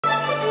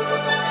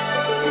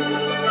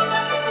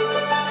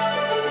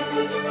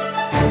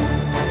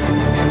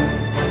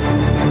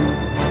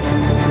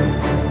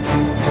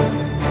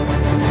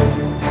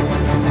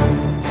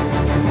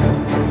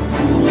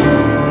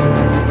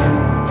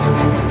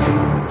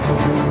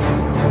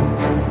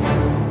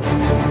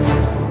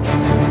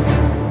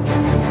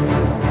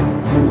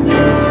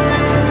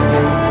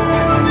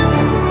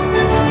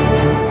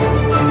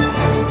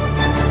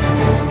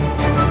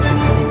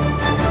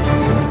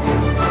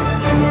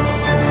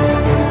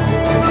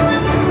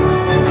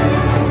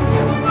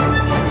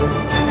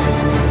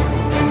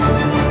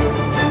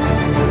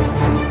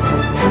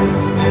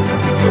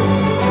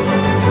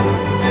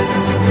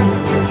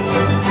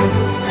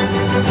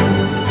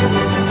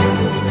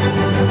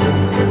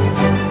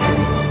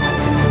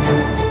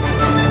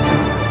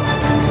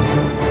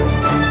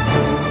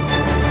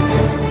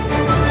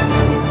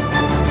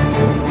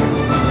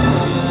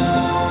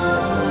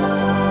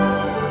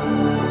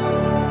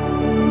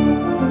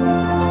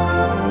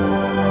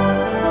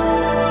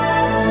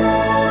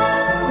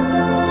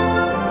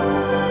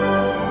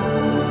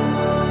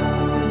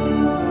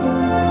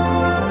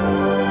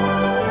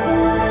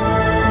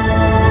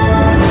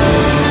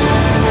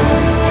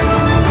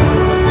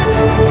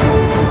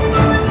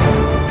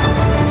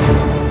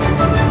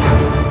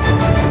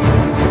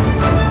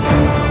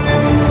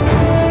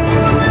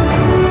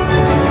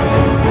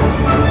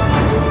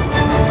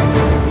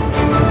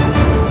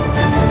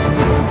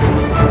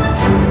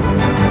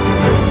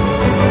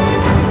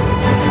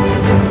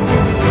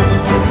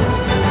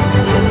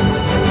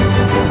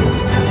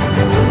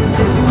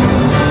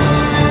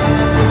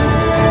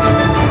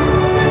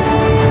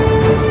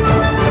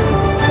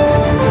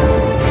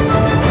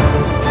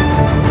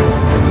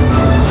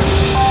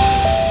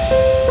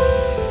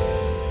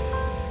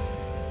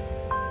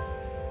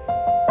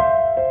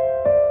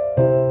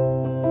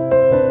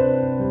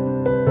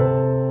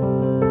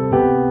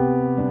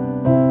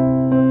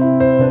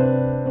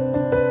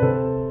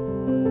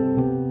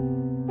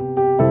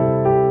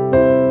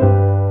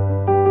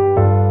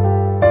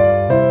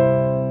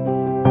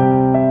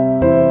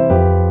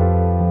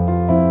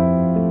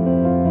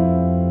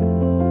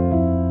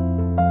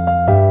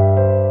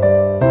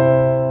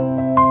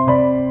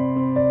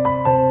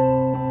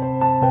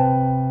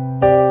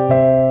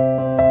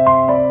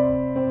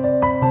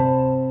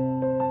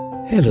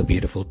Hello,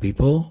 beautiful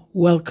people.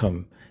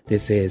 Welcome.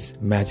 This is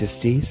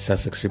Majesty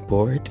Sussex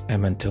Report.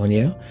 I'm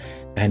Antonio,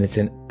 and it's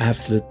an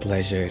absolute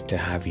pleasure to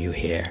have you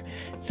here.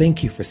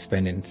 Thank you for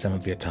spending some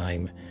of your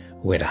time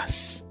with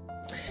us.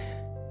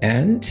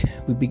 And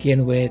we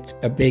begin with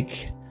a big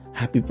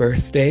happy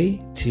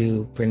birthday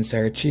to Prince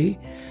Archie.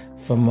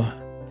 From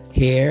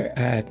here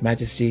at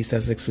Majesty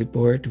Sussex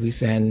Report, we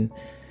send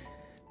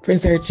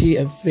Prince Archie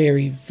a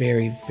very,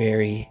 very,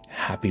 very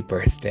happy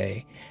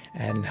birthday.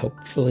 And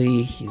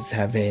hopefully he's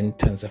having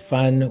tons of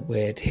fun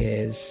with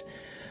his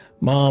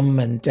mom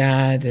and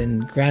dad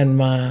and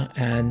grandma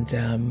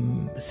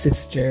and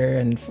sister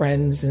and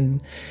friends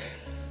and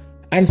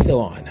so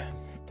on.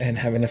 And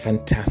having a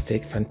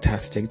fantastic,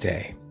 fantastic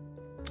day.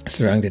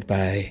 Surrounded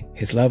by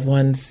his loved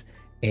ones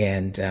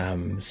and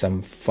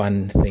some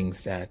fun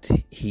things that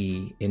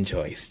he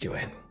enjoys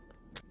doing.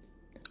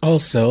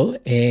 Also,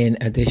 in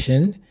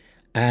addition,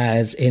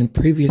 as in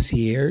previous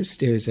years,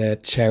 there's a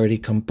charity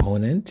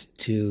component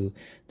to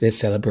the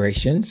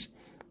celebrations,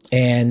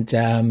 and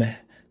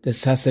the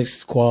Sussex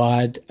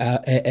squad,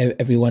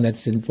 everyone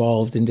that's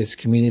involved in this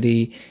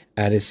community,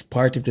 that is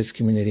part of this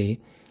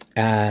community,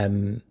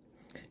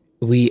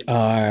 we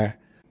are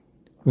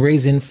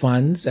raising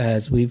funds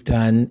as we've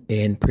done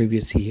in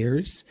previous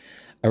years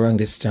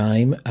around this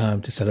time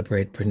to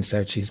celebrate Prince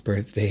Archie's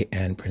birthday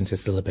and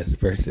Princess Elizabeth's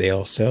birthday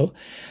also.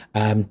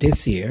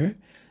 This year,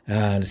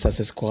 the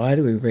Sussex Squad,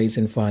 we're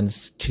raising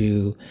funds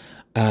to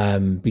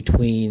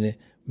between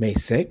May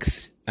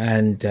 6th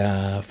and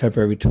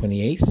February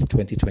 28th,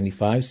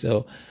 2025.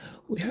 So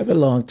we have a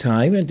long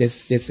time, and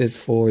this is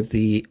for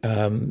the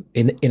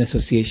in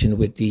association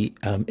with the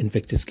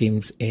Invictus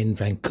Games in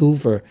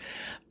Vancouver,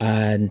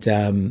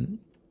 and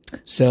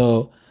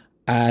so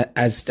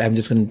as I'm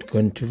just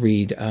going to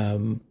read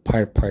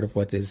part of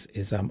what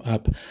is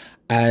up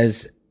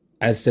as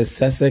the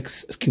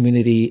Sussex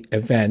community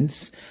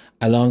events,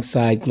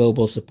 alongside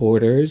global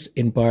supporters,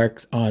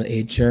 embarks on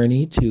a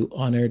journey to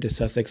honor the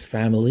Sussex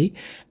family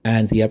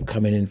and the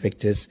upcoming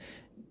Invictus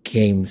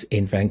Games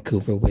in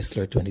Vancouver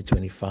Whistler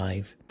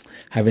 2025.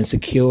 Having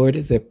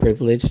secured the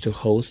privilege to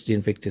host the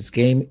Invictus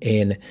Game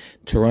in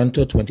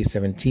Toronto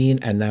 2017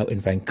 and now in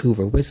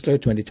Vancouver Whistler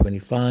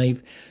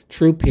 2025,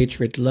 True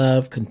Patriot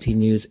Love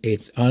continues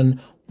its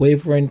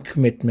unwavering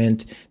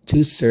commitment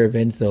to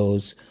serving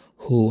those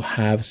who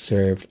have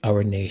served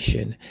our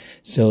nation.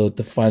 So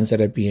the funds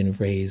that are being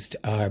raised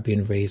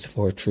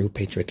for True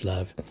Patriot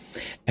Love.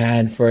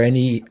 And for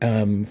any,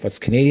 for us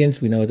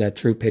Canadians, we know that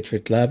True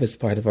Patriot Love is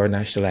part of our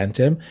national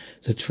anthem.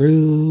 So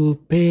True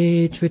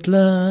Patriot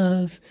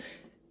Love.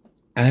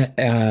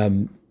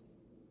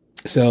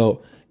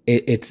 So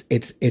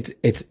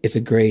it's a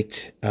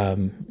great,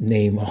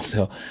 name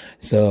also.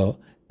 So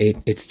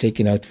it's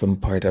taken out from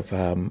part of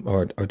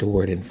or the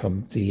wording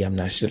from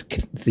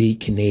the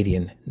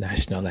Canadian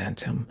national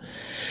anthem.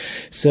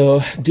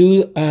 So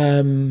do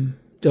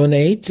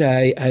donate.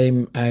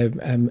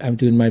 I'm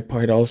doing my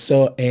part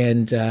also,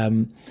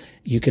 and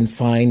you can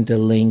find the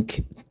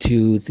link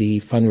to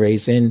the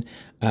fundraising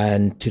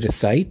and to the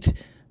site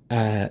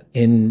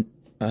in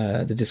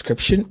the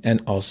description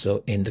and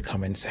also in the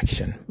comment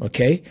section.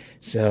 Okay,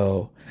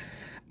 so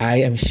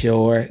I am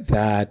sure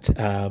that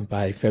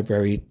by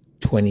February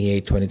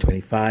 28,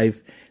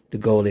 2025, the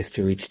goal is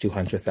to reach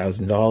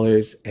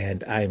 $200,000,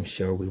 and I'm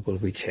sure we will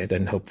reach it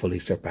and hopefully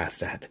surpass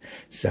that.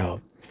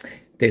 So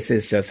this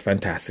is just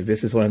fantastic.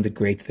 This is one of the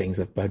great things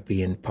about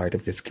being part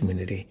of this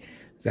community,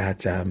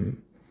 that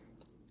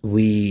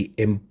we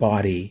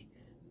embody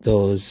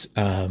those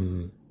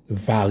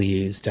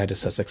values that the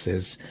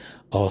Sussexes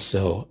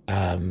also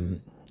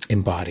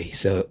embody.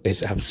 So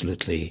it's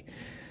absolutely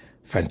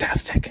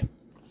fantastic.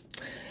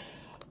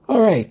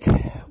 All right.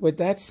 With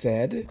that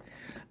said,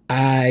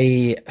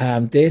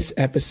 this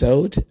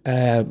episode,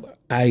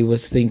 I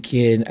was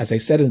thinking, as I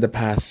said in the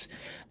past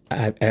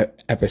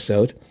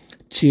episode,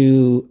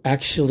 to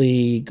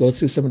actually go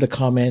through some of the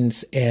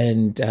comments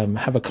and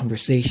have a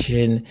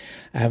conversation.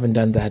 I haven't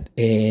done that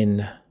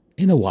in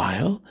a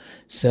while,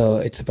 so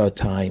it's about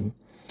time.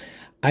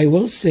 I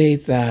will say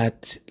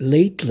that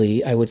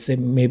lately, I would say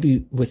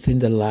maybe within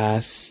the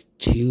last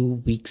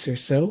 2 weeks or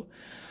so,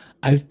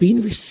 I've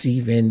been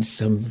receiving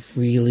some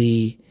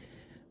really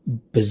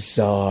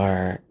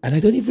bizarre, and I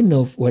don't even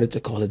know whether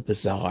to call it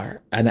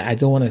bizarre, and I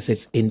don't want to say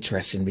it's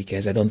interesting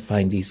because I don't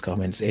find these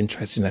comments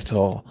interesting at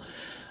all,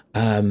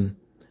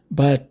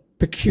 but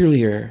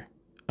peculiar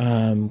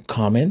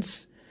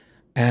comments.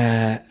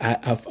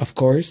 Of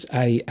course,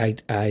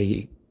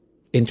 I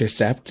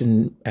intercept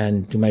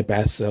and do my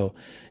best so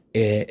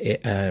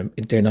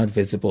they're not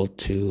visible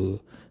to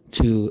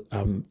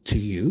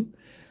you,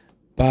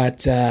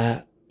 but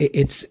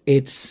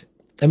it's.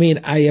 I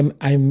mean,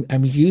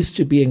 I'm used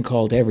to being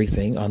called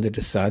everything under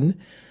the sun,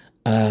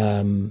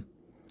 from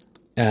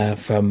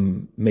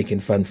making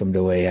fun from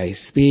the way I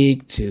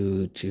speak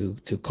to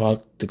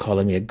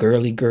calling me a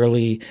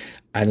girly.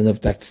 I don't know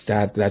if that's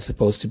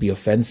supposed to be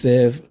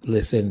offensive.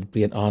 Listen, it'd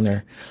be an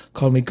honor.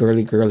 Call me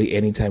girly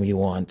anytime you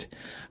want.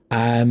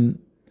 To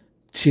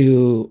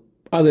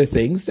other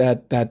things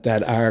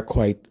that are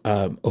quite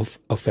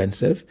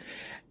offensive.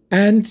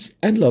 And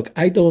look,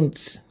 I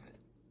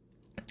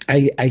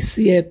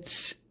see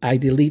it, I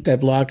delete, I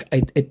block.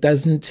 It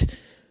doesn't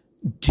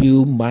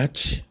do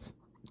much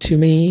to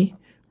me,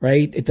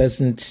 right? It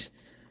doesn't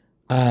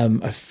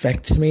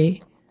affect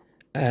me.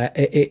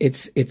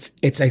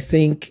 It's I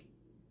think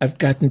I've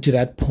gotten to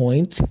that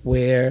point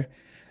where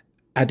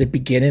at the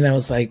beginning I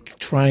was like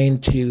trying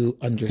to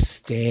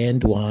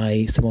understand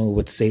why someone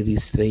would say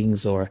these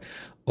things, or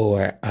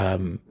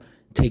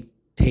take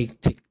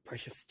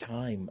precious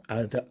time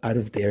out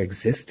of their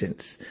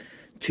existence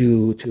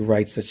to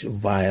write such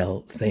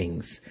vile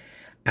things.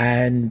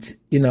 And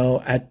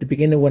at the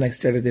beginning when I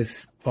started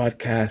this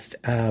podcast,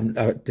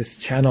 or this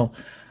channel,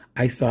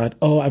 I thought,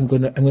 oh, I'm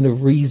gonna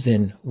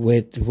reason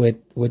with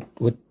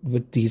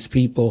these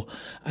people.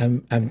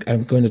 I'm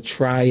going to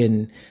try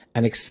and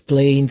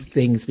explain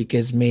things,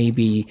 because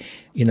maybe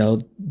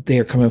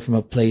they're coming from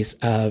a place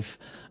of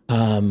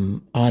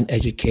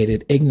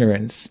uneducated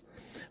ignorance.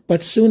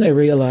 But soon I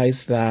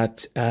realized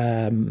that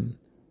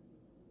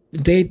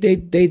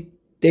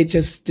they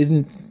just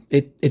didn't.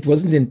 It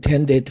wasn't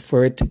intended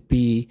for it to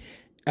be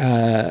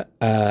an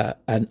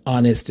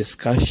honest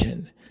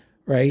discussion,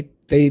 right?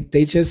 They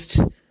just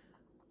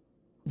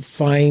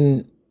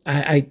find,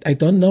 I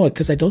don't know it,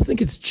 because I don't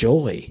think it's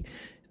joy.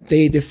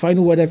 They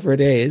find whatever it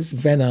is,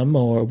 venom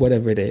or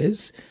whatever it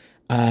is,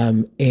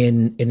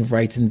 in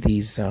writing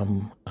these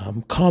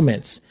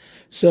comments.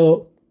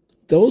 So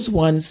those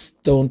ones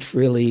don't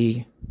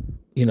really,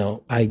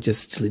 I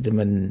just leave them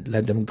and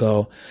let them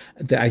go.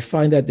 I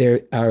find that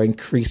they are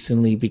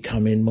increasingly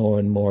becoming more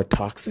and more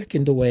toxic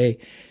in the way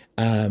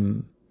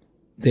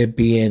they're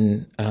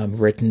being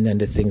written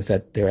and the things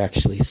that they're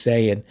actually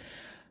saying.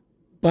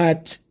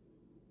 But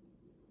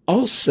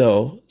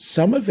also,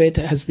 some of it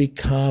has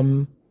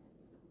become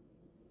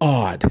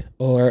odd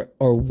or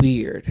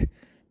weird,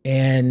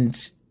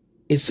 and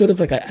it's sort of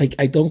like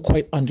I don't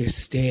quite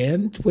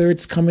understand where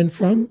it's coming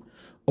from,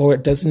 or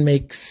it doesn't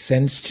make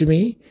sense to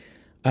me.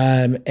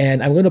 And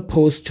I'm going to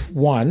post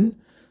one,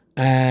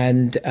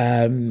 and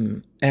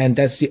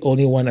that's the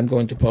only one I'm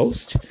going to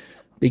post,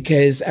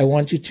 because I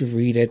want you to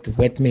read it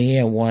with me.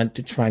 I want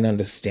to try and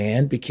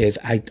understand, because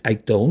I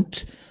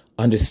don't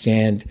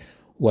understand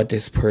what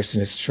this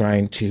person is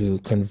trying to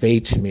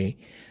convey to me.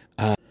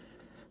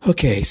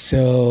 Okay,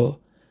 so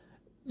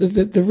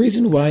the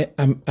reason why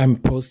I'm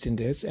posting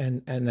this,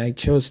 and I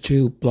chose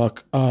to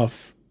block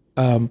off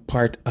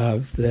part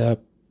of the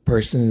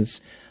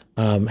person's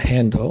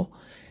handle,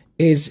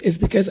 is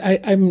because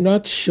I'm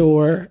not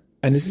sure,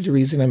 and this is the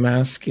reason I'm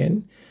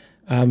asking.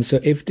 So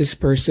if this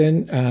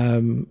person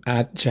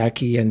at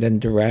Jackie and then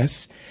the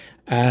rest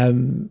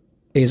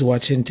is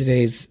watching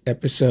today's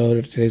episode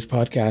or today's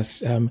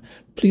podcast,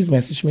 please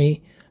message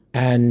me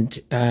and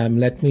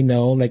let me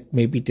know, like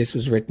maybe this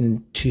was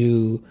written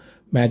to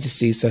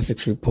Majesty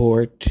Sussex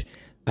Report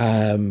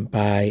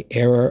by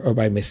error or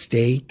by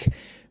mistake,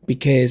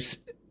 because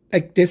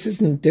like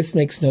this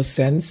makes no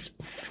sense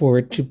for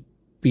it to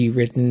be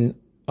written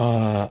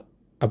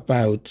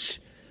about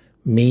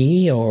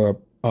me or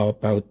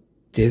about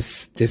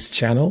this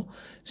channel.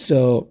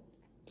 So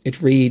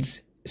it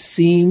reads,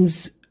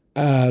 seems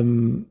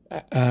YT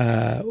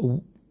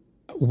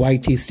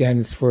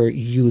stands for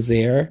you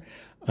there,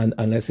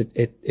 unless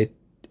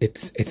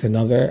it's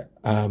another.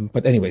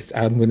 But anyways,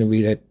 I'm going to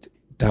read it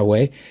that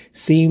way.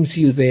 Seems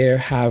you there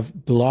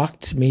have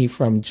blocked me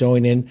from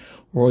joining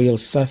Royal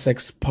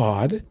Sussex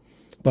Pod,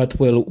 but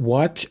will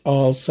watch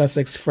all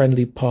Sussex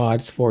friendly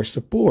pods for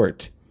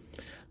support.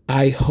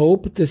 I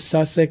hope the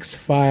Sussex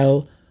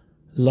file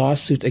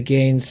lawsuit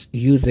against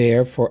you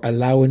there for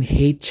allowing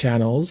hate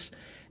channels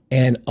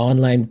and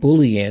online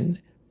bullying.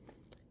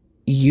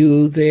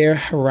 You there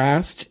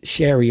harassed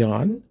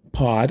Sharion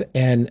Pod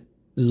and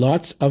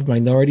lots of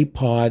minority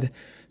pod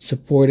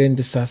supporting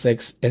the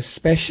Sussex,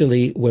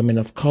 especially women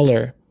of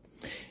color.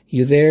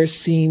 You there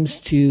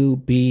seems to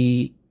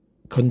be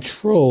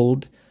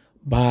controlled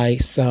by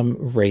some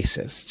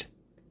racist.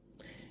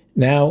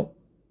 Now,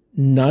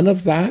 none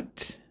of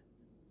that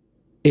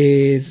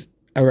is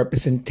a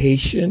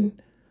representation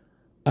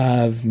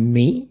of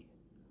me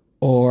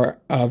or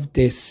of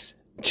this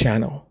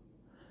channel.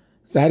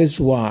 That is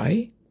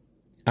why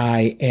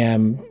I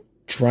am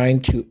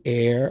trying to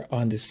err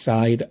on the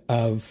side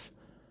of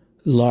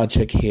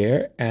logic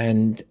here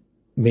and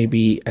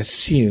maybe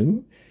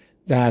assume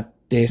that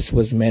this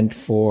was meant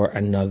for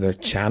another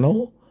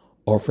channel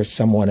or for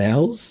someone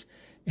else,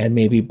 and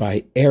maybe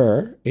by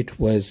error it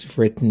was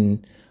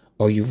written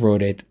or you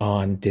wrote it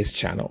on this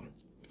channel.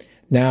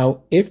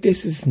 Now, if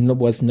this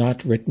was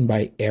not written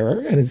by error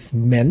and is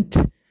meant,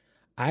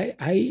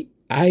 I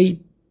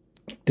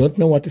don't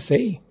know what to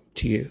say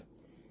to you,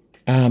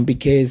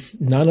 because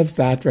none of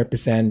that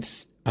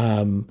represents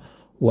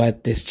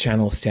what this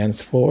channel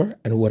stands for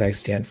and what I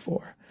stand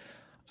for.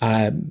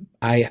 I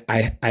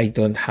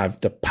don't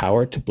have the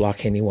power to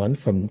block anyone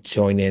from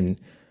joining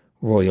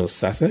Royal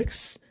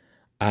Sussex.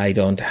 I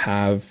don't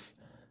have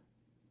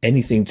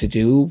anything to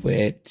do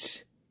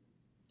with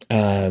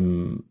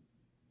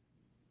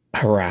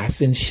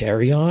harassing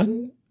Sherry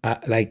on,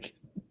 like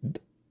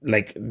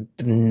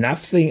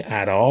nothing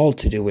at all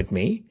to do with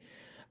me.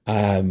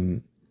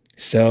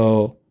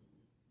 So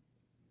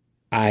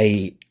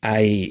I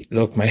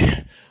look,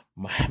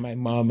 my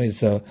mom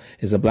is a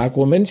black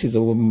woman. She's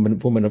a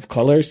woman of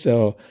color.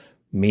 So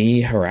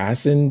me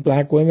harassing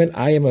black women,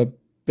 I am a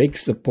big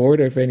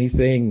supporter, if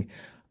anything,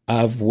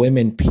 of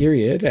women,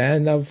 period,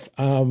 and of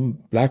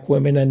black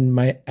women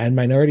and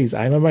minorities.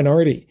 I'm a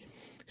minority.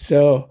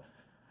 So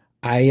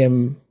I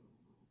am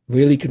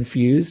really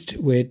confused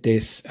with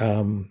this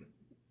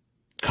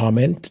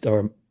comment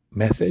or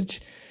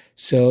message.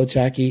 So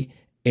Jackie,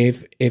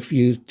 if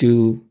you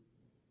do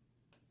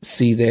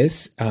see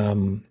this,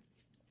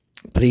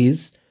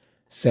 please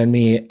send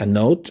me a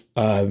note.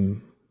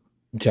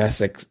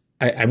 Just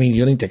I mean,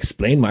 you don't need to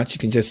explain much. You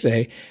can just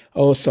say,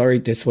 "Oh, sorry,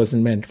 this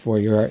wasn't meant for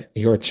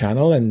your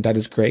channel," and that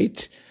is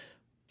great.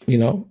 You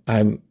know,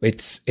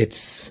 it's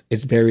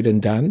buried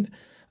and done.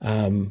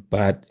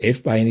 But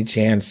if by any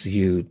chance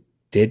you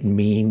did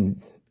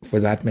mean for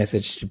that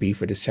message to be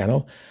for this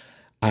channel,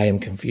 I am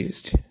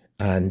confused,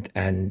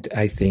 and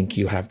I think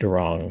you have the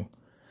wrong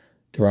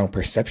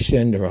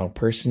perception, the wrong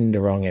person,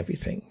 the wrong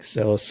everything.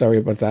 So sorry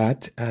about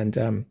that.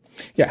 And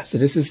yeah, so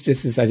this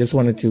is I just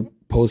wanted to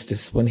post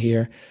this one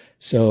here.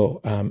 So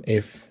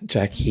if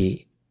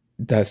Jackie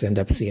does end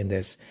up seeing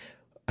this,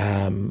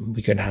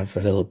 we can have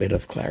a little bit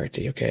of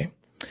clarity. Okay.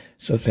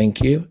 So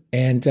thank you.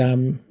 And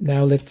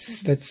now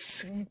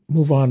let's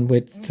move on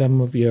with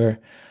some of your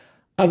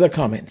other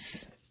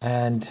comments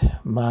and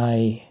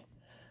my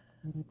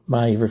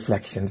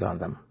reflections on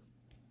them.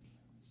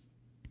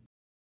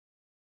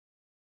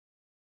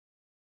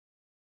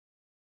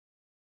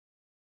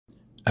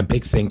 A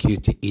big thank you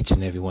to each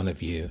and every one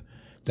of you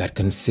that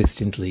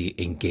consistently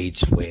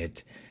engaged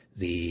with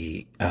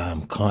the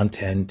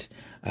content,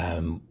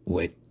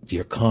 with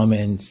your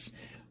comments,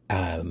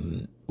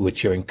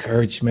 with your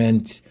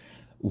encouragement,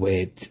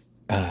 with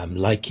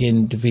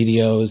liking the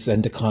videos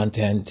and the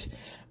content.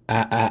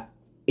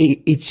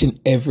 Each and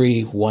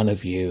every one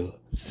of you,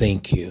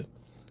 thank you.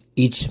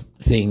 Each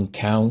thing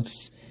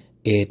counts.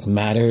 It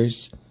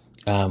matters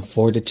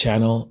for the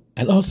channel.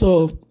 And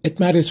also, it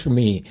matters for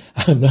me.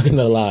 I'm not going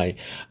to lie.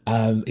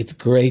 It's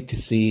great to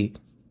see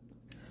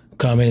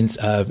comments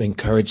of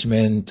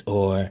encouragement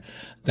or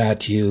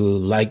that you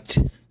liked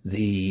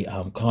the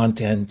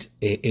content.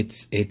 It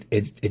is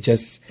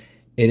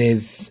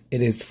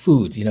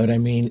food. You know what I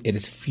mean? It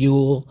is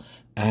fuel,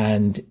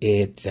 and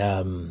it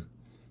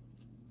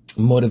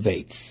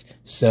motivates.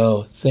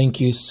 So thank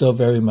you so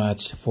very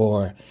much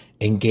for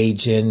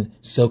engaging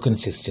so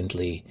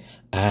consistently.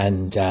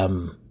 And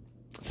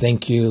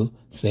thank you.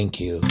 Thank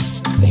you.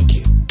 Thank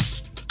you.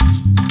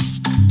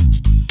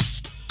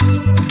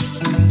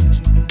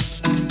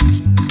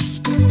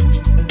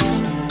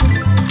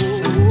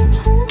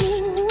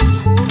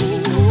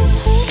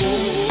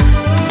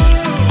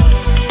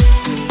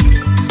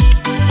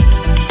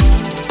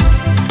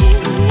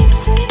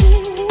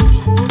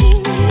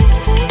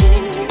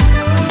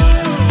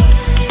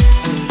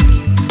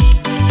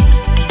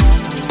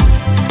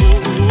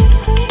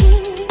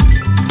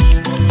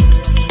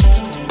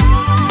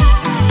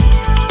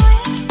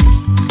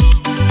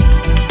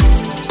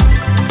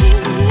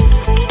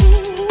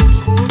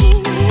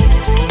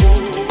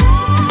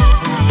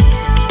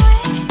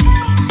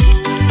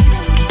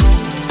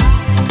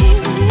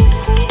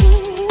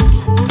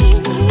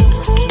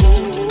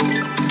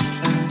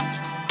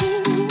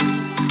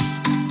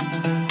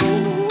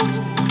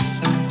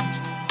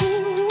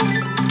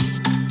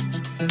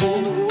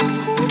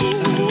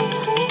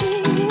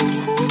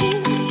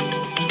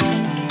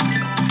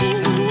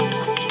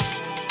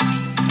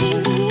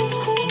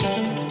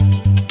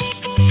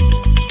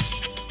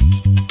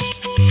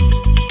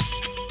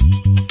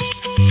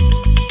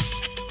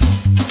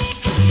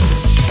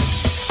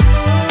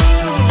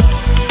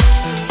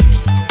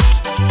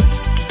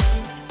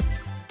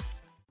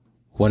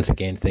 Once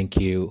again, thank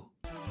you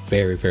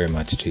very, very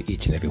much to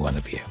each and every one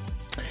of you.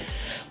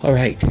 All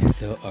right,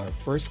 so our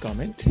first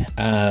comment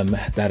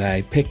that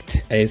I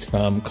picked is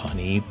from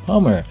Connie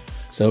Palmer.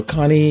 So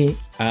Connie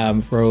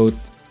wrote,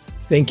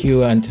 "Thank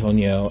you,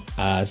 Antonio.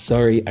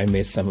 Sorry I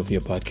missed some of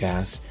your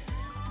podcasts."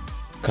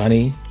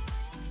 Connie,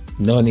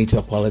 no need to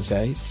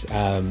apologize.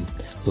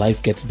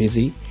 Life gets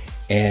busy,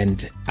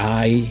 and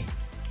I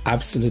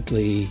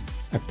absolutely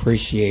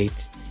appreciate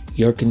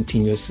your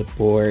continuous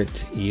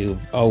support.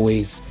 You've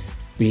always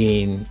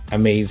been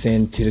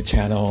amazing to the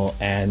channel,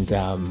 and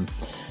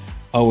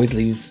always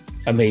leaves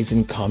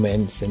amazing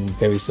comments and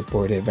very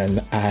supportive, and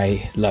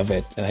I love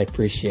it and I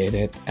appreciate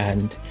it.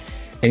 And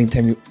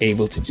anytime you're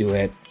able to do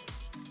it,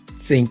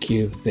 thank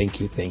you, thank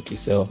you, thank you.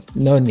 So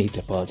no need to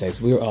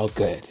apologize. We're all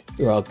good.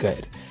 We're all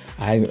good.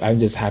 I'm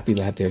just happy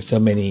that there's so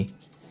many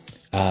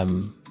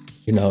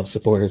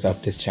supporters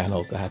of this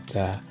channel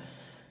that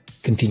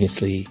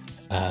continuously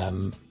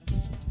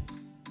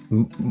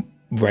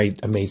write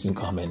amazing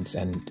comments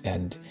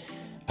and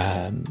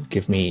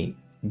give me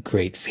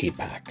great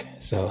feedback.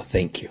 So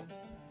thank you.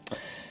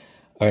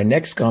 Our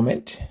next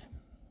comment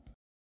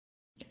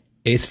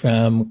is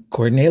from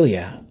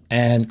Cornelia.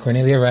 And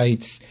Cornelia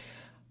writes,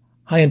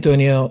 "Hi,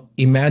 Antonio.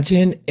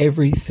 Imagine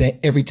every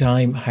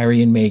time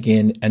Harry and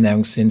Meghan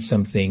announcing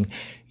something,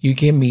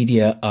 UK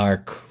media are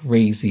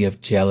crazy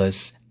of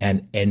jealous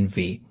and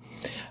envy.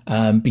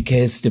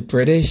 Because the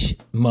British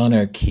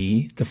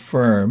monarchy, the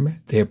firm,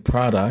 their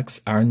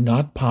products are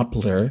not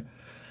popular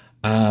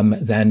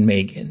than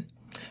Meghan.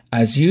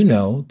 As you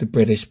know, the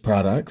British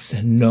products,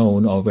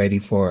 known already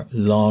for a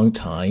long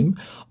time,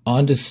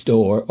 on the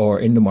store or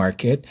in the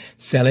market,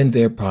 selling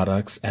their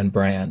products and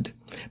brand.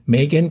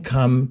 Meghan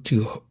come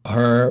to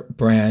her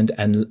brand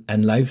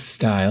and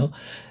lifestyle.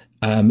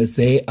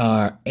 They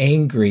are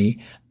angry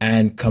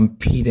and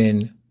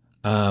competing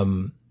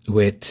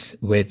with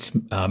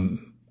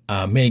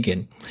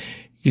Meghan.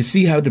 You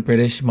see how the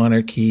British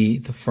monarchy,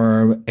 the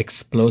firm,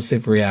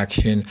 explosive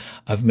reaction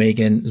of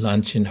Meghan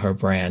launching her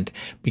brand,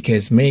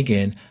 because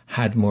Meghan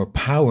had more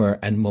power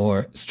and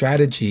more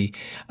strategy,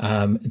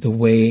 the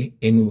way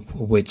in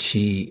which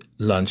she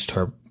launched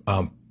her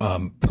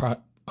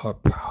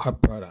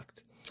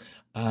product.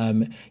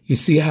 You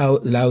see how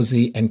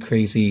lousy and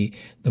crazy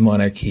the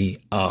monarchy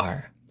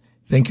are.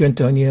 Thank you,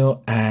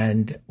 Antonio,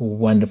 and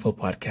wonderful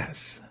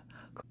podcast."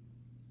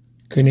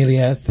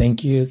 Cornelia,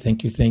 thank you.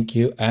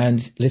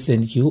 And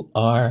listen, you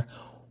are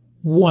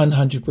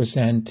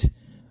 100%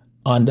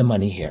 on the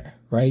money here,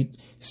 right?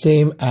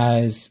 Same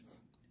as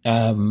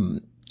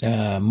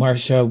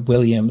Marsha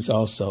Williams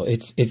also.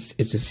 It's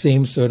the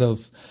same sort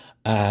of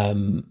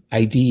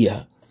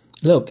idea.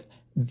 Look,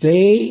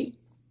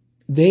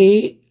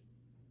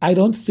 I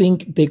don't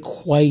think they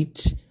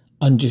quite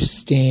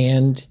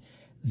understand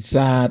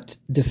that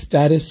the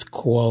status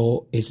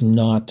quo is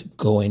not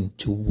going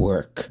to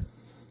work.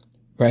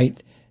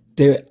 Right?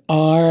 There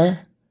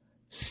are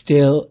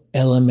still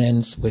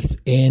elements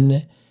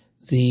within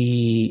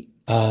the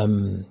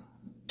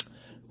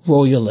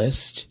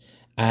royalist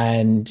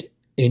and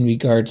in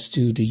regards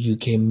to the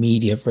UK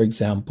media, for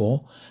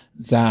example,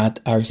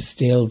 that are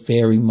still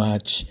very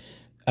much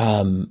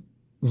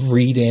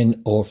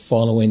reading or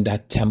following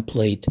that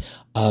template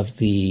of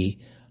the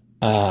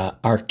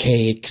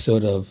archaic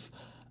sort of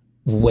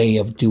way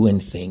of doing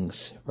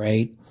things,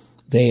 right?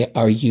 They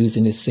are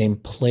using the same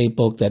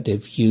playbook that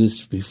they've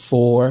used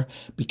before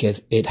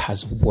because it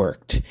has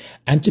worked.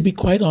 And to be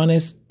quite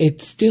honest, it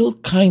still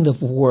kind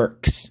of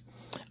works.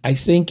 I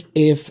think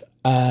if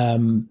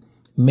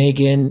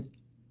Meghan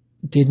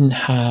didn't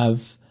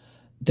have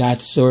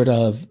that sort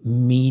of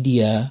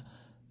media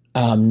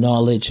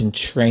knowledge and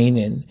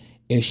training,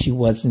 if she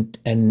wasn't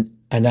an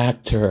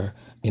actor,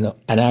 an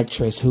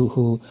actress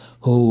who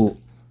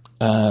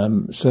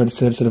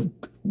sort of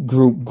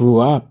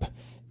grew up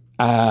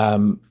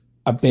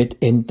a bit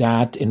in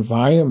that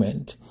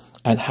environment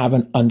and have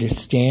an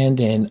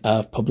understanding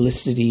of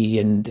publicity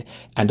and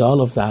all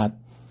of that,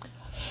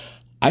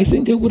 I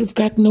think they would have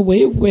gotten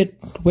away with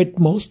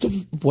most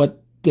of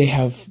what they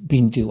have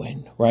been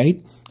doing,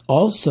 right?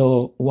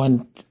 Also,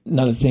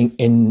 another thing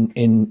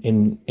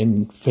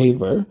in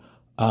favor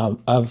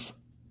of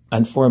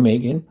and for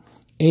Meghan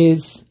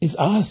is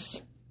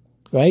us,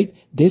 right?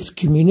 This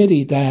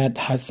community that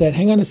has said,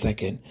 hang on a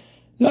second,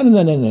 no,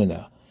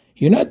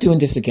 you're not doing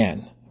this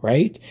again.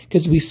 Right?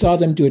 Because we saw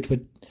them do it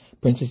with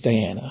Princess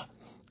Diana.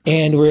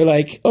 And we're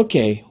like,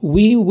 okay,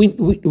 we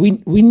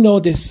know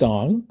this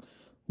song.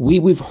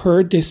 We've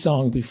heard this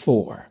song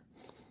before.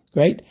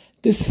 Right?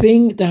 The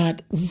thing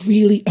that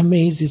really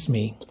amazes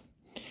me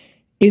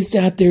is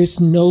that there's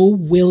no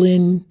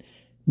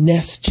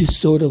willingness to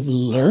sort of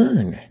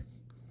learn.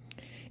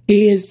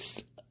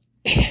 It's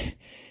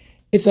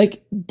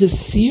like the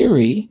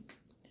theory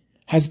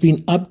has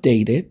been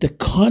updated, the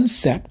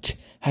concept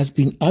has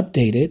been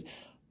updated,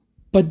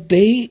 but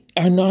they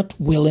are not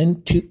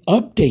willing to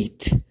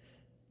update.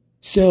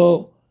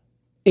 So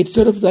it's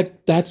sort of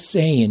like that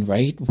saying,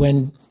 right?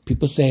 When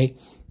people say,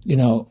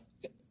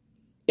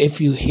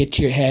 if you hit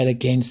your head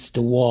against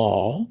the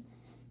wall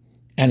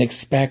and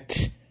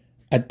expect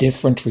a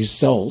different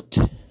result,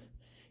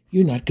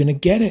 you're not going to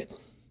get it,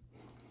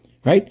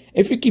 right?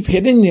 If you keep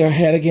hitting your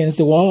head against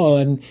the wall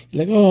and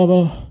you're like,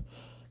 oh,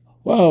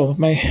 well,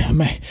 my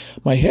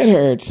head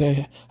hurts.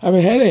 I have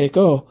a headache.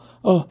 Oh,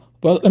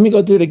 well, let me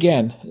go do it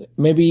again.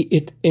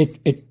 Maybe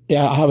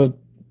I'll have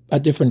a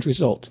different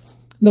result.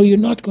 No, you're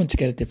not going to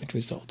get a different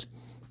result,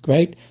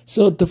 right?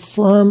 So the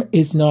firm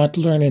is not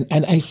learning.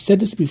 And I've said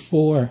this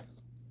before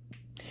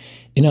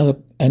in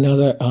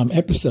other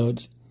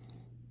episodes.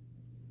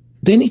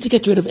 They need to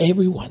get rid of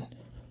everyone.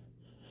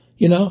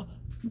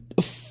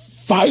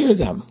 Fire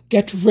them,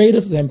 get rid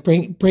of them,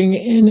 bring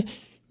in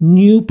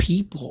new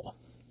people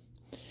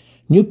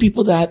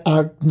that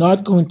are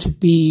not going to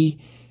be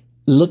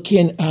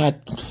looking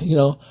at,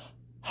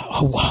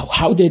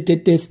 how they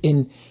did this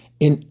in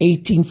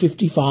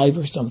 1855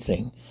 or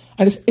something.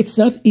 And it's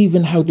not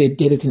even how they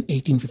did it in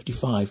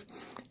 1855.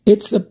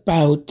 It's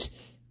about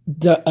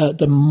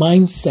the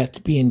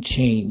mindset being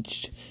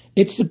changed.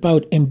 It's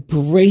about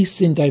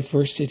embracing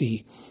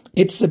diversity.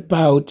 It's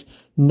about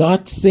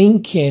not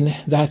thinking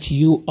that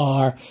you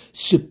are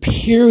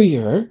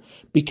superior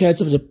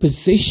because of the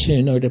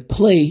position or the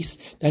place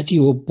that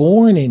you were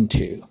born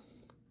into,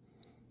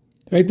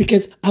 right?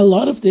 Because a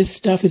lot of this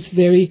stuff is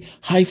very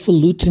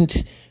highfalutin,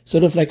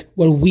 sort of like,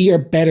 well, we are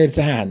better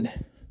than.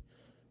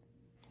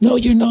 No,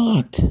 you're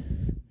not.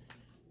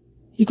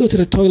 You go to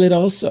the toilet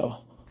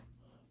also,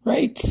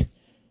 right?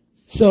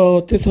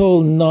 So this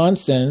whole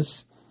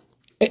nonsense,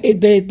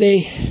 and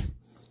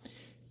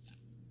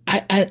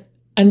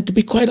to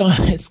be quite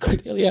honest,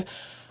 Cordelia,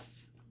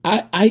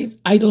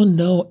 I don't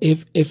know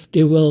if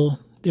they will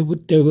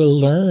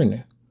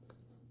learn,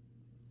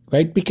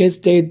 right? Because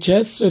they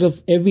just sort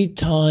of every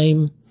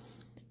time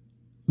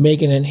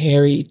Meghan and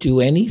Harry do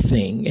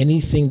anything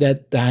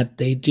that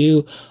they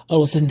do,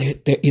 all of a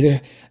sudden they're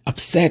either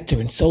upset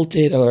or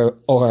insulted or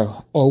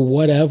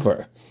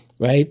whatever,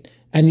 right?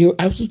 And you're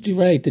absolutely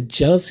right. The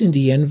jealousy and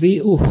the envy,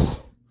 ooh,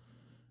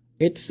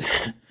 it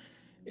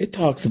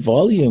talks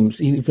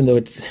volumes, even though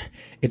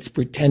it's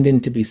pretending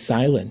to be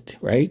silent,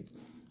 right?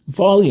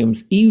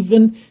 Volumes.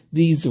 Even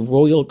these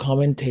royal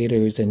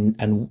commentators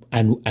and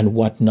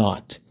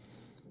whatnot.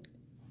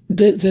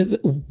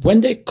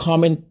 When they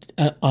comment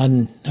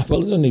on,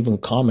 well, they don't even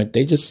comment.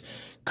 They just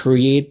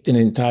create an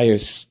entire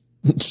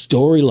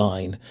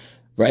storyline,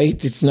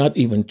 right? It's not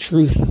even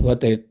truth what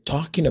they're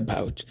talking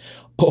about.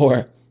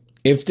 Or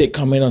if they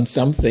comment on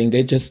something,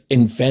 they just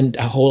invent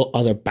a whole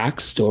other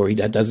backstory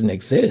that doesn't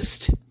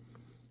exist.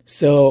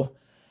 So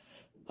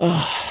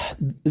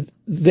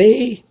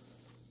they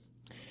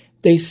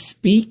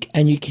speak,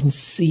 and you can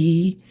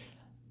see,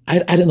 I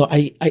don't know,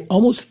 I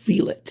almost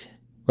feel it,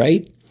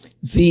 right?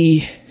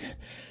 The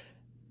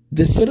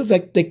sort of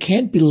like, they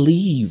can't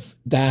believe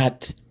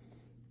that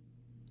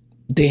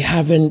they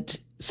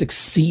haven't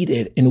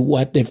succeeded in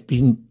what they've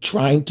been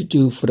trying to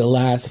do for the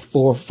last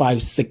 4,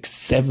 5, 6,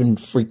 7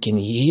 freaking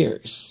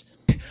years.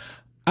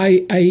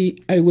 I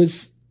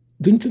was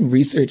doing some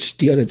research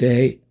the other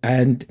day,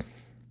 and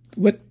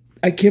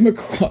I came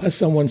across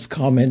someone's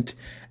comment,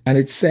 and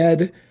it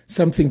said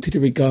something to the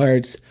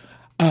regards,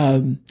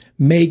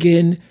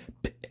 Meghan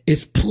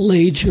is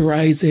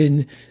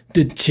plagiarizing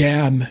the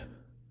jam.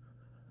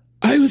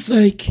 I was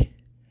like,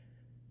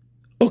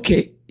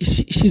 okay,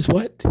 she's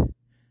what?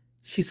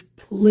 She's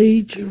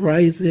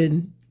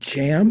plagiarizing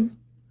jam?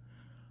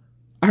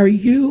 Are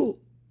you?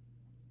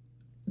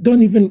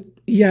 Don't even,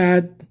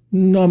 yeah,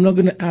 no, I'm not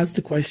going to ask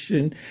the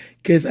question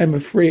because I'm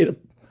afraid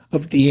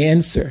of the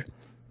answer.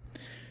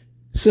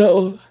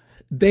 So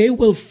they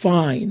will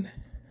find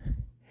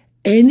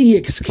any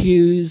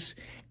excuse,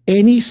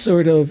 any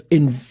sort of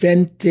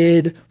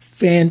invented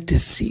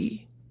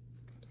fantasy,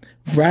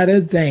 rather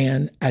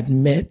than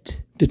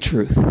admit the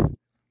truth,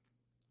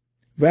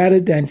 rather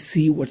than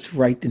see what's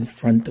right in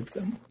front of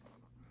them,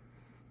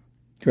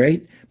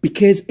 right?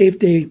 Because if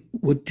they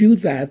would do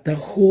that, the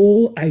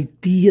whole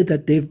idea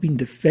that they've been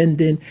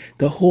defending,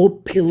 the whole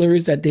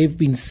pillars that they've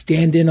been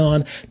standing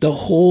on, the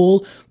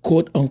whole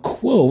quote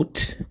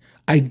unquote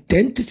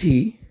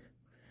identity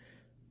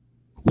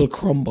will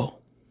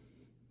crumble.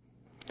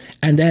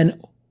 And then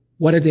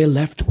what are they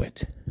left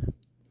with?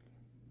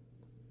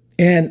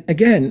 And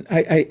again,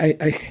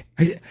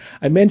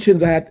 I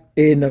mentioned that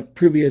in a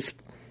previous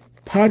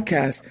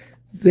podcast.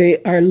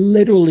 They are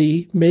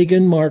literally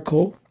Meghan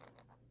Markle,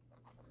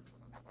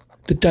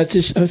 the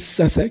Duchess of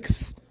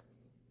Sussex,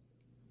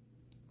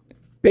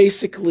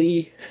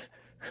 basically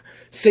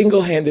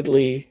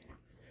single-handedly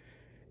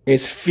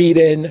is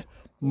feeding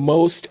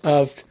most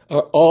of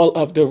or all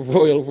of the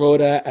royal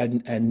rota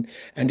and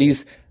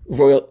these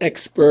royal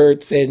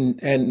experts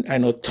and I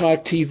know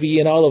Talk TV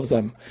and all of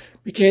them,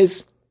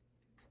 because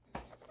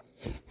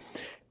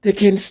they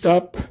can't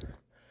stop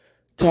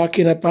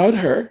talking about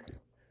her.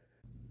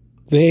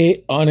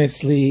 They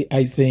honestly,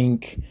 I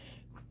think,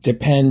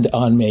 depend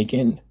on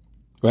Meghan,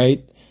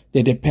 right?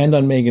 They depend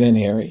on Meghan and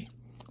Harry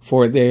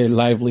for their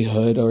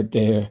livelihood or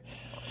their.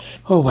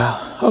 Oh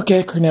wow.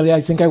 Okay, Cornelia,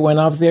 I think I went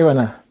off there on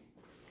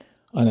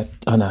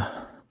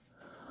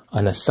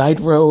a side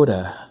road.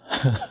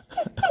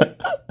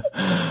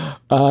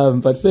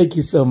 But thank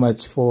you so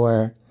much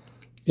for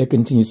your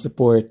continued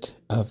support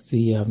of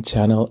the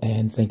channel,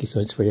 and thank you so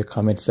much for your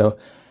comments. So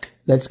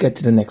let's get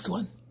to the next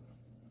one.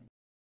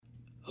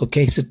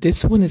 Okay, so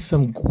this one is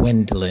from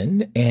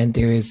Gwendolyn, and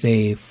there is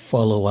a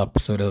follow-up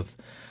sort of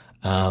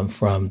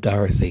from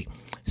Dorothy.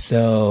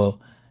 So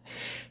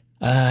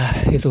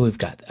here's what we've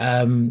got.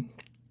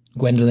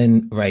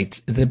 Gwendolyn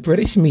writes, the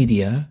British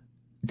media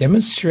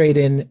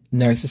demonstrating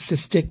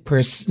narcissistic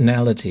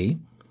personality,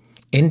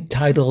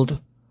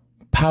 entitled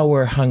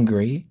power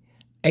hungry,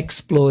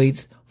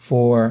 exploits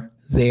for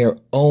their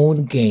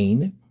own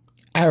gain,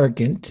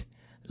 arrogant,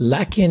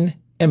 lacking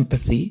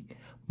empathy,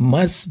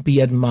 must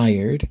be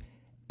admired,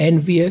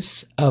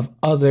 envious of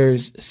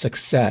others'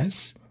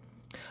 success.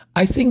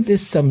 I think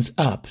this sums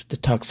up the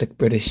toxic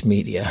British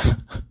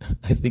media.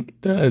 I think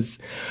it does.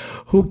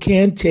 Who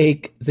can't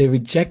take the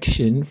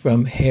rejection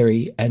from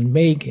Harry and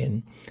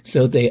Meghan,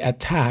 so they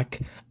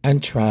attack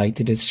and try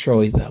to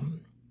destroy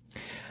them.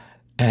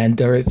 And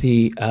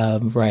Dorothy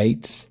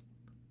writes,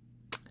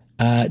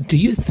 do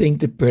you think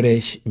the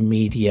British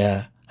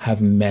media have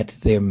met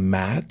their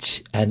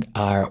match and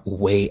are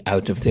way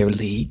out of their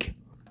league?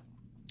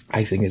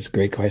 I think it's a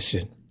great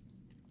question.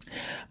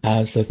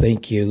 So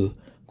thank you,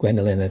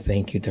 Gwendolyn, and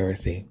thank you,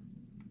 Dorothy.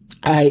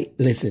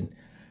 Listen,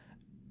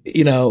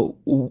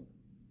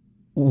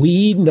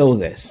 we know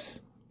this,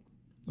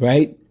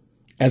 right?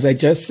 As I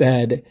just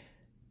said,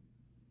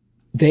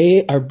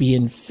 they are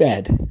being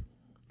fed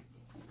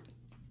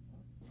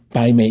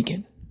by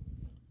Meghan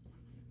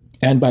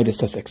and by the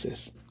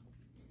Sussexes,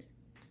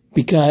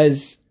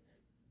 because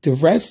the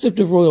rest of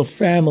the royal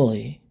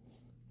family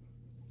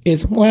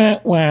is wah,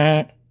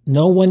 wah.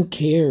 No one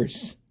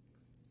cares.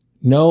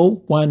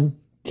 No one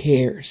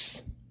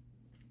cares.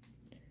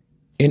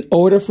 In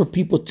order for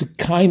people to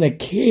kind of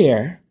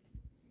care,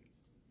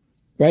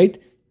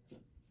 right?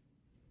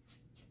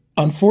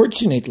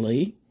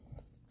 Unfortunately,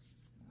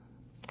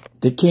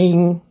 the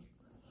king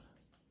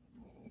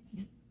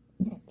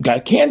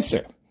got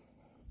cancer.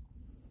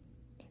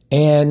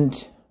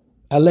 And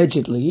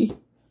allegedly,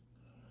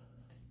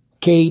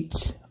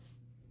 Kate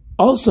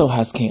also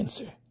has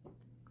cancer,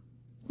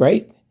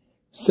 right?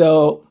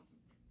 So,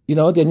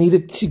 they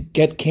needed to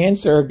get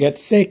cancer or get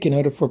sick in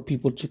order for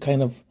people to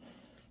kind of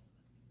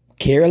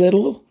care a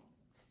little.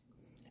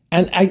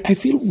 And I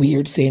feel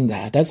weird saying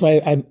that. That's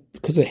why I'm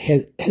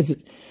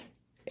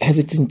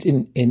hesitant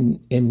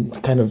in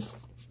kind of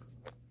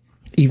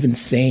even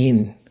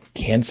saying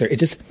cancer. It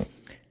just,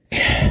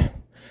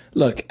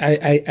 look,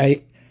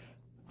 I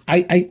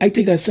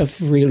take that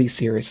stuff really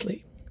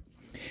seriously.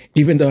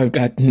 Even though I've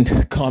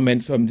gotten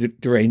comments from the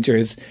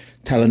Rangers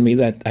telling me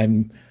that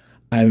I'm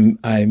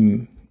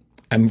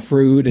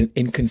rude and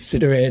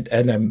inconsiderate,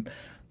 and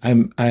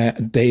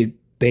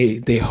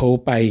they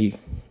hope I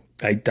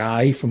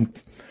die from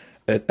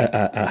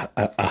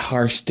a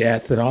harsh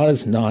death and all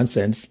this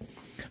nonsense,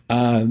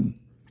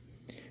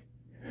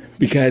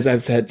 because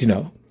I've said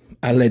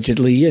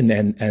allegedly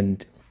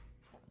and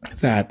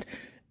that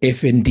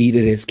if indeed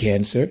it is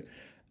cancer.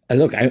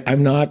 Look,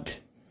 I'm not.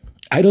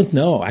 I don't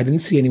know. I didn't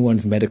see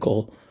anyone's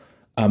medical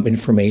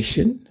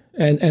information,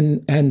 and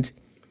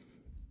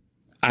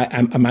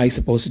am I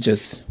supposed to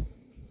just,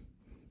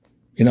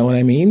 you know what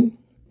I mean?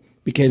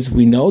 Because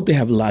we know they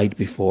have lied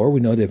before. We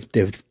know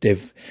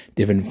they've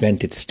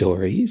invented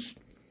stories,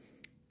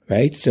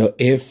 right? So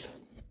if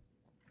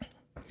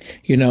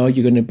you're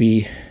going to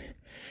be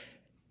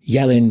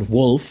yelling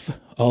wolf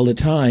all the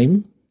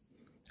time,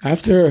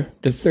 after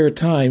the third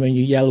time and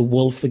you yell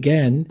wolf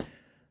again,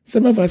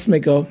 some of us may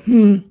go,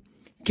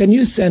 can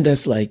you send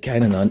us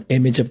an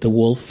image of the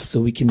wolf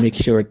so we can make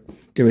sure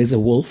there is a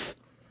wolf?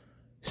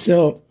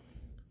 So,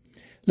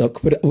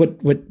 look,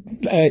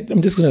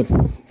 I'm just going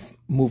to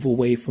move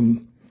away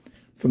from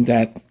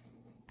that,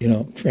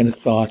 train of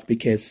thought,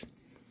 because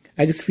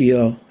I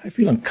feel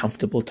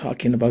uncomfortable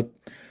talking about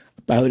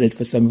it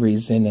for some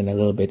reason, and a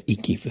little bit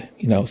icky,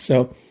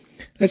 So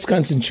let's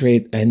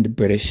concentrate on the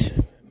British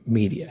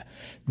media.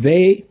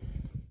 They're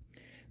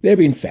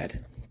being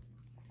fed,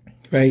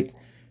 right?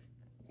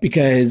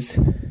 Because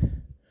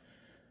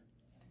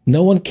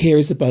no one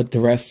cares about the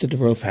rest of the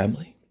royal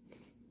family.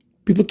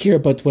 People care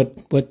about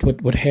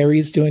what Harry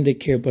is doing. They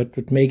care about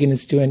what Meghan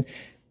is doing.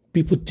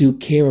 People do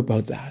care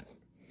about that,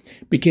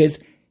 because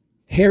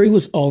Harry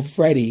was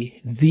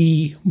already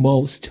the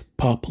most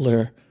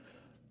popular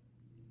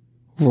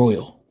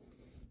royal.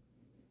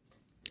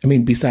 I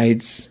mean,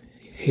 besides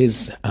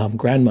his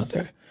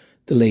grandmother,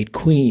 the late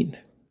Queen.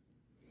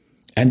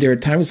 And there are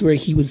times where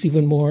he was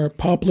even more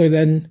popular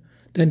than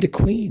the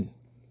Queen.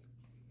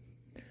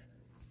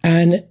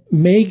 And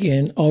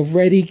Meghan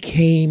already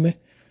came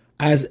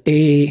as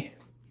a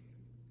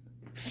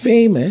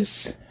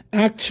famous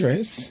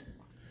actress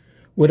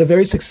with a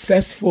very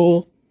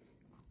successful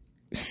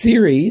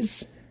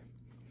series.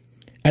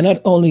 And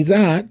not only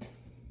that,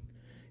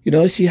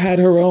 she had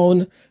her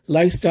own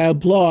lifestyle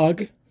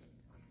blog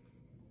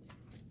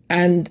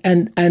and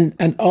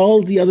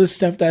all the other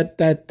stuff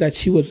that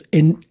she was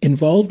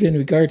involved in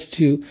regards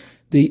to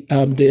the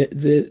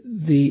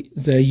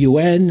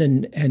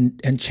UN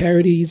and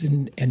charities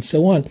and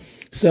so on.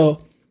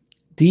 So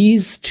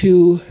these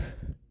two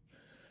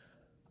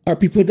are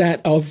people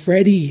that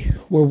already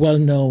were well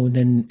known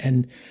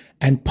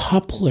and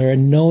popular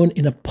and known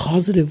in a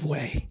positive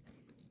way.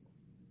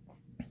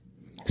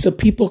 So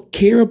people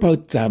care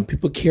about them.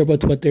 People care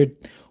about what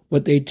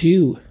they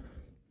do.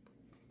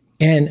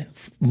 And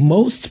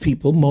most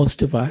people,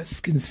 most of us,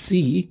 can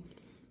see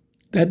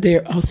that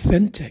they're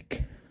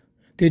authentic.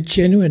 They're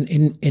genuine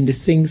in the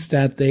things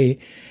that they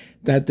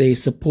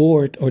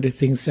support, or the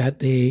things that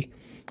they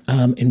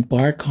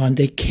embark on.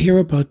 They care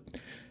about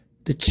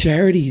the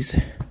charities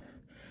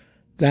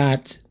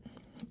that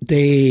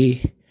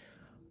they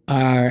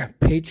are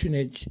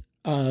patronage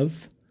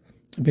of.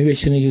 Maybe I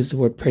shouldn't use the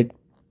word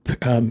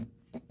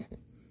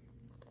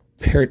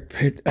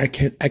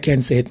I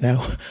can't say it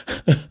now.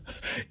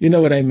 You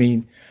know what I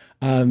mean?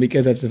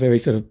 Because that's a very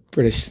sort of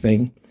British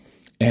thing.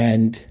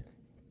 And,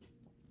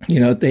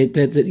 you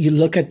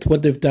look at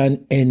what they've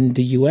done in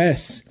the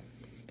US,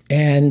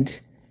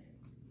 and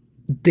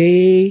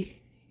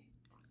they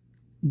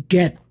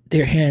get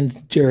their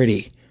hands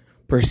dirty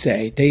per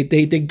se.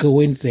 They go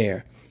in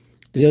there.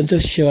 They don't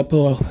just show up,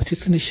 oh,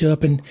 just going to show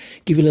up and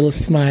give you a little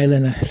smile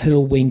and a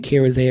little wink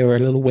here or there or a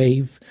little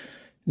wave.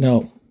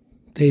 No,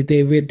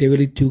 they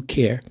really do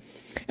care.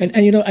 And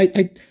you know,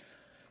 I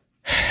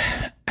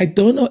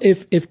don't know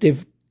if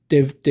they've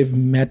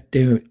met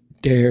their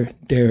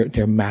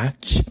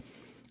match,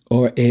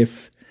 or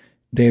if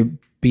they're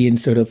being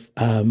sort of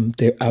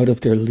they're out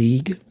of their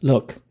league.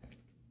 Look,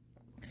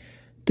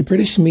 the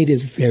British media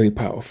is very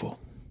powerful,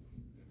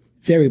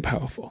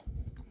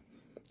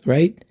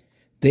 right?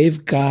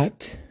 They've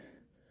got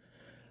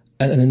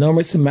an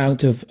enormous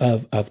amount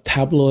of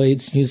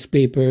tabloids,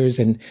 newspapers,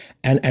 and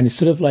it's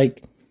sort of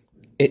like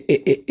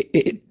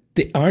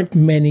there aren't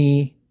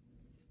many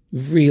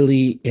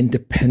really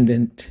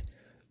independent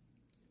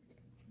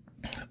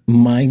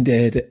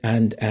minded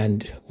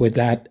and with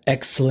that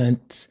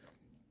excellence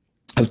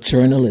of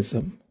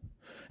journalism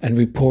and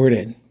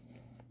reporting,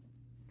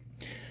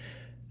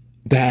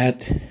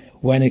 that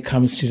when it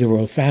comes to the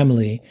royal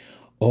family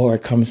or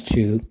it comes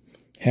to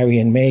Harry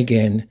and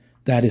Meghan,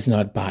 that is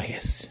not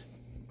biased.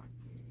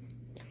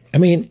 I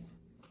mean,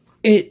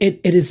 it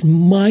is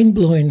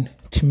mind-blowing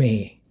to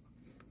me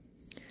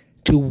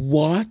to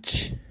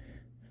watch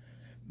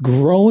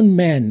grown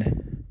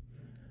men,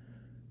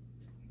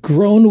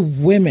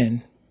 grown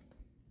women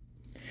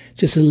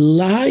just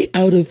lie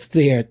out of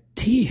their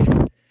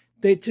teeth.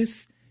 They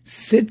just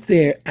sit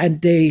there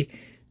and they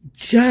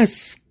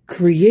just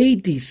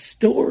create these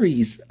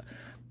stories.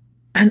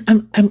 And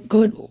I'm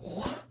going,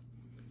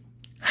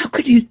 how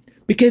could you?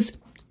 Because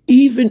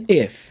even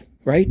if,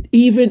 right?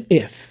 Even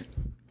if,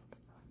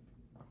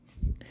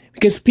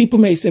 because people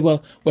may say,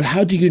 well,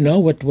 how do you know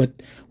what the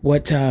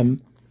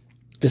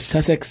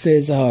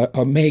Sussexes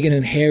or Meghan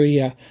and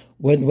Harry,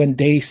 when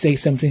they say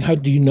something, how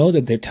do you know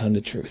that they're telling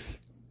the truth?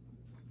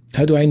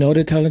 How do I know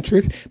they're telling the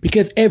truth?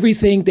 Because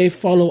everything they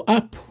follow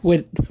up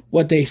with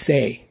what they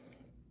say.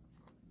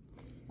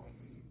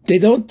 They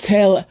don't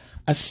tell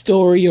a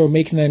story or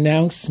make an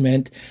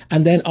announcement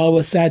and then all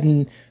of a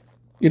sudden,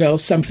 you know,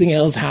 something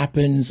else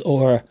happens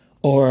or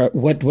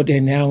what they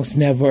announce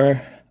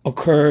never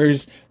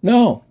occurs.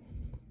 No.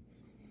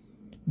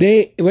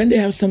 When they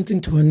have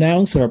something to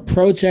announce or a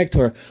project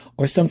or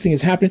something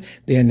is happening,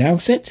 they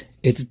announce it.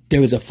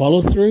 There is a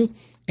follow through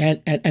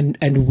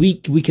and we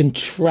can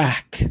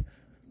track.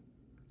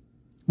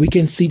 We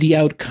can see the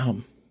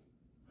outcome.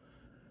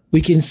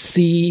 We can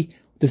see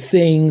the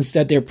things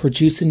that they're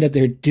producing, that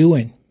they're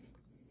doing.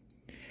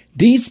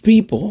 These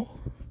people,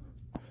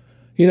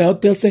 you know,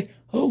 they'll say,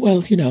 oh,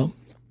 well, you know,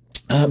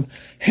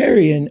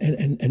 Harry and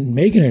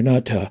Meghan are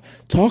not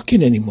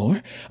talking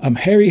anymore.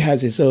 Harry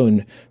has his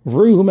own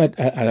room at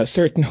a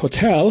certain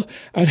hotel,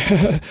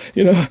 and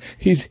you know,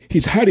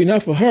 he's had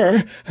enough of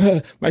her.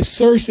 My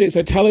sources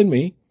are telling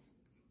me.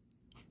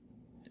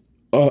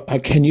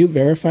 Can you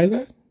verify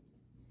that?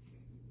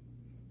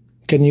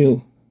 Can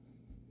you?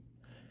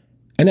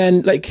 And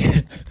then, like,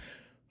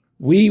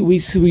 we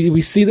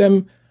see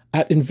them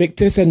at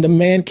Invictus, and the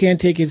man can't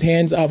take his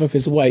hands off of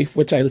his wife,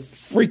 which I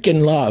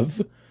freaking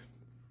love.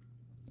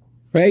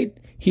 Right?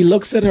 He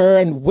looks at her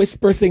and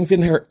whispers things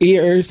in her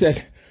ears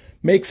that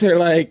makes her,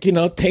 like, you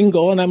know,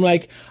 tingle. And I'm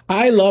like,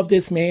 I love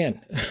this man.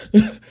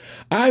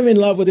 I'm in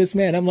love with this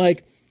man. I'm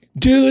like,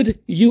 dude,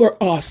 you are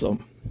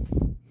awesome.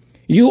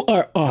 You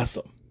are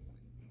awesome.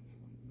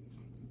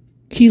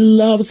 He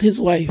loves his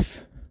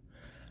wife.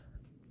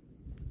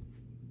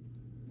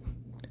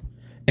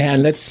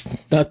 And let's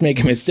not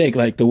make a mistake,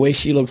 like the way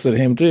she looks at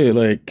him too,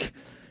 like,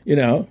 you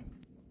know,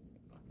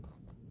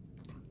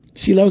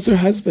 she loves her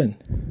husband.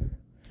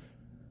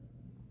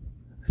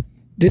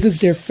 This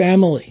is their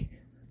family.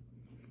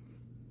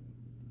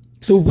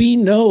 So we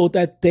know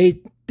that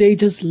they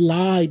just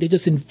lie, they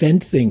just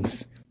invent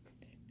things.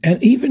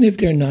 And even if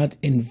they're not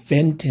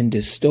inventing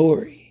the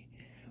story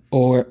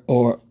or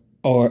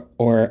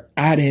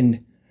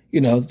adding,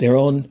 you know, their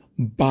own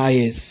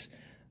bias,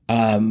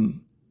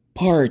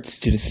 parts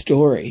to the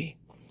story,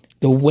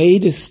 the way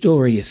the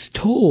story is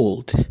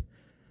told,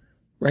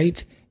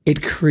 right?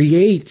 It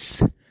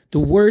creates the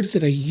words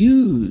that are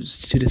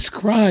used to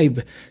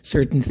describe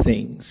certain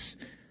things.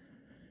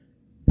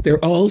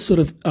 They're all sort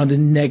of on the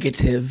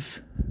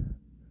negative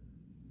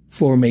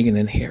for Meghan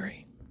and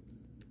Harry.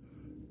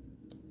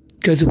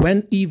 Because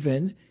when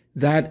even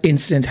that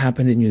incident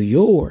happened in New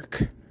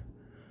York,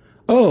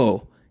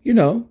 oh, you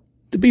know,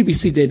 the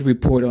BBC did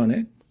report on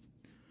it,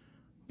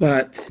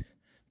 but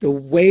the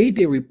way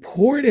they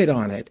reported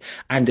on it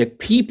and the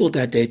people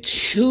that they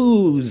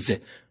choose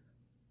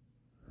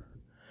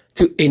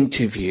to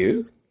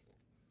interview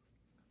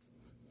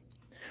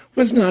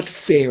was not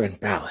fair and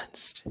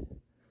balanced.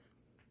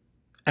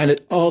 And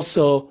it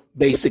also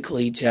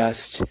basically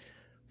just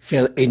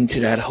fell into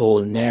that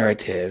whole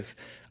narrative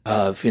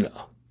of, you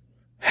know,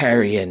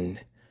 Harry and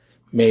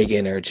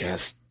Meghan are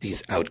just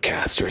these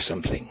outcasts or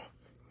something.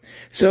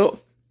 So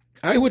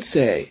I would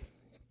say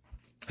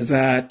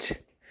that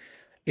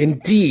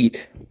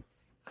indeed,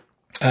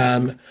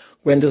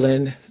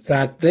 Gwendolyn,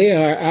 that they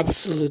are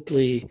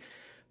absolutely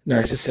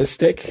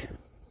narcissistic,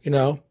 you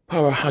know,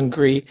 power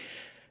hungry.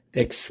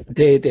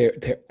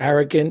 They're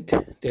arrogant,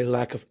 their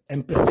lack of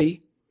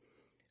empathy,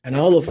 and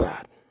all of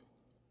that.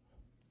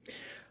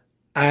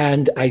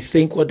 And I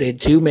think what they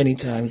do many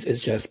times is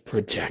just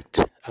project,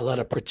 a lot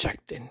of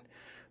projecting,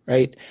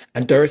 right?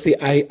 And Dorothy,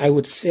 I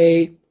would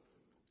say,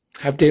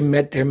 have they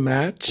met their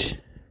match?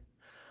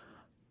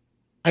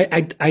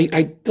 I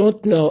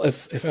don't know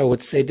if I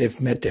would say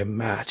they've met their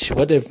match.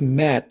 What they've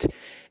met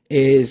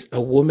is a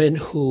woman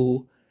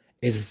who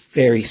is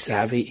very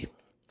savvy,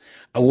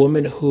 a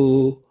woman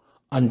who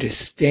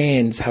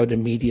understands how the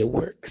media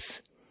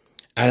works,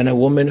 and a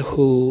woman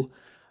who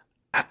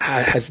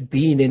has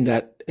been in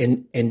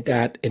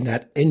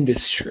that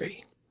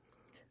industry,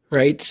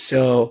 right?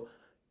 So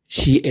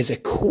she is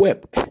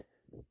equipped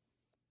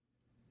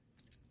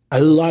a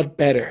lot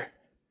better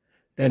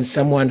than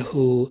someone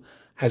who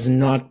has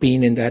not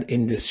been in that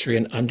industry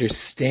and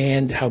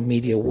understand how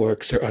media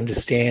works or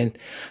understand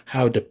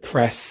how the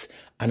press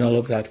and all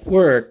of that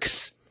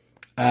works.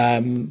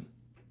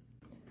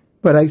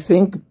 But I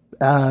think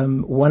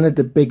one of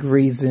the big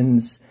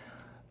reasons,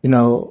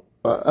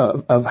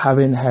 of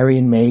having Harry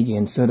and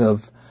Meghan sort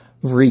of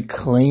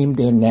reclaim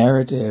their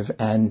narrative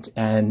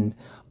and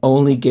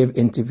only give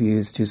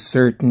interviews to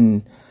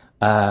certain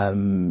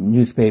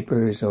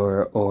newspapers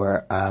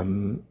or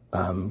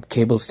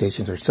cable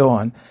stations or so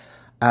on,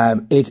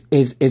 it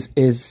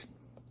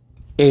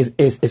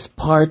is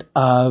part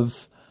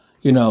of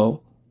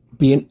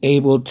being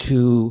able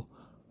to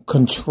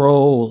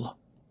control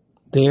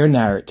their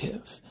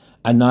narrative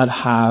and not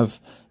have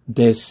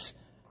this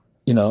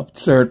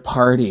third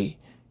party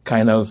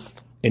kind of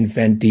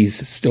invent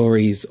these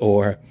stories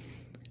or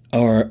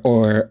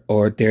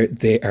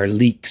they are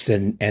leaks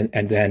and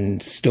then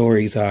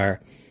stories are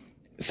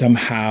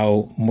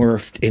somehow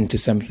morphed into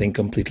something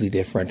completely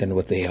different than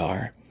what they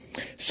are.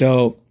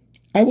 So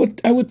I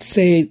would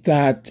say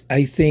that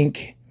I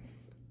think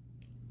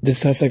the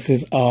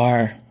Sussexes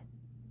are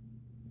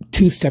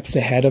 2 steps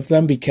ahead of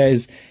them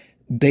because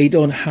they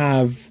don't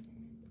have,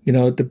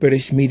 the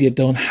British media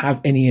don't have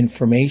any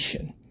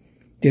information.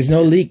 There's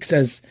no leaks,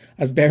 as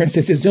Barron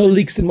says, there's no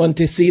leaks in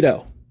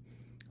Montecito,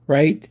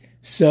 right?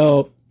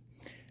 So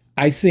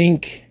I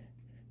think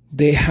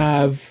they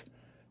have,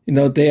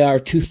 they are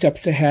 2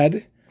 steps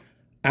ahead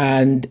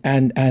and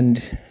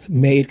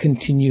may it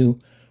continue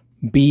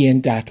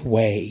being that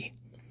way.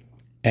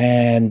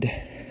 And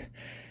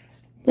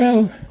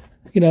well,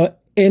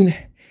 in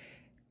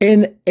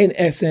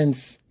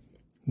essence,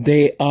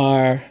 they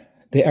are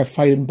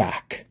fighting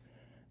back.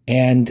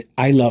 And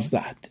I love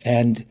that.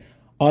 And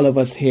all of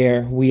us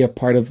here, we are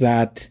part of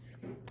that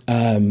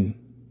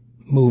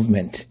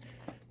movement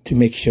to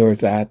make sure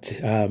that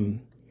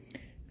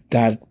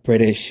that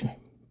British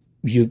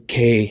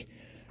UK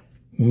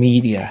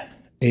media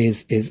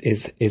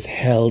is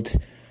held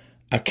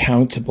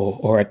accountable,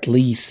 or at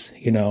least,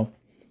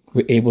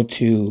 we're able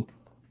to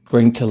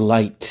bring to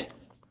light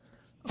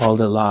all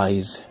the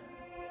lies